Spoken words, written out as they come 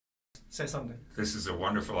Say something. This is a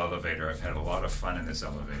wonderful elevator. I've had a lot of fun in this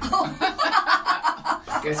elevator.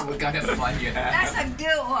 Guess what kind of fun you have? That's a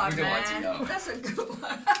good one, We don't want to man. know. That's a good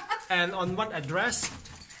one. And on what address?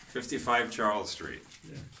 55 Charles Street.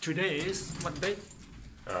 Today is what date?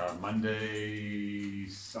 Monday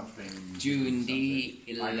something. June the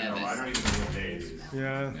I don't know. I 11th. don't even know what day it is.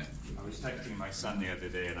 Yeah. I was texting my son the other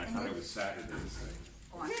day and I thought it was Saturday.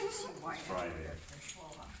 It's Friday.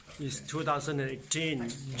 It's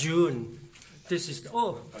 2018 June. This is I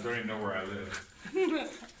don't even know where I live.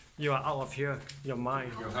 you are out of here. Your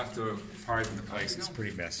mind. You'll have to pardon the place. It's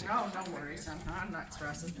pretty messy. Oh, no worries. I'm not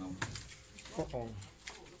stressing. Uh-oh.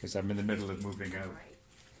 Because I'm in the middle of moving out.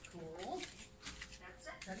 Cool. That's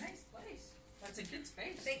it. It's a nice place. That's a good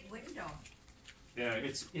space. Big window. Yeah,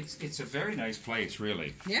 it's a very nice place,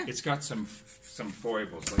 really. Yeah. It's got some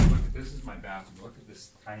foibles. Like, look, this is my bathroom. Look at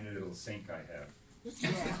this tiny little sink I have.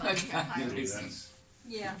 That's,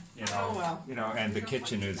 Yeah. you know, Oh, well. you know, and the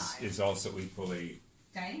kitchen is also equally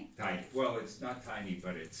Tiny? tiny. Well, it's not tiny,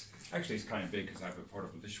 but it's kind of big because I have a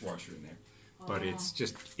portable dishwasher in there. But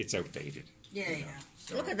it's outdated. Yeah, you know, yeah.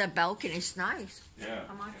 so- Look at the balcony, it's nice. Yeah.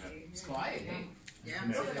 How much? Yeah. It's quiet, eh? Yeah.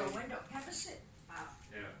 Yeah. Look at the window. Have a sit.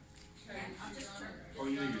 Yeah. And I'll just turn. Oh,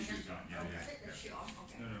 you leave your shoes on. Yeah, yeah. Take the shoe off.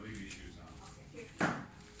 Okay. No, leave your shoes on.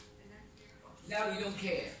 Now you don't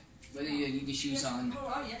care whether you need the shoes on.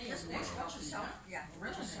 Oh, yeah, yeah. Next Help yourself. Yeah.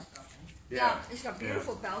 Real nice. Yeah, it's got a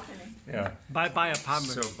beautiful balcony. Yeah. Bye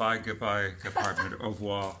apartment. So bye, goodbye, apartment, au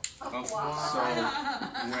revoir. Oh, So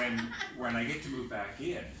when I get to move back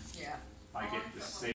in, Yeah. I get the same.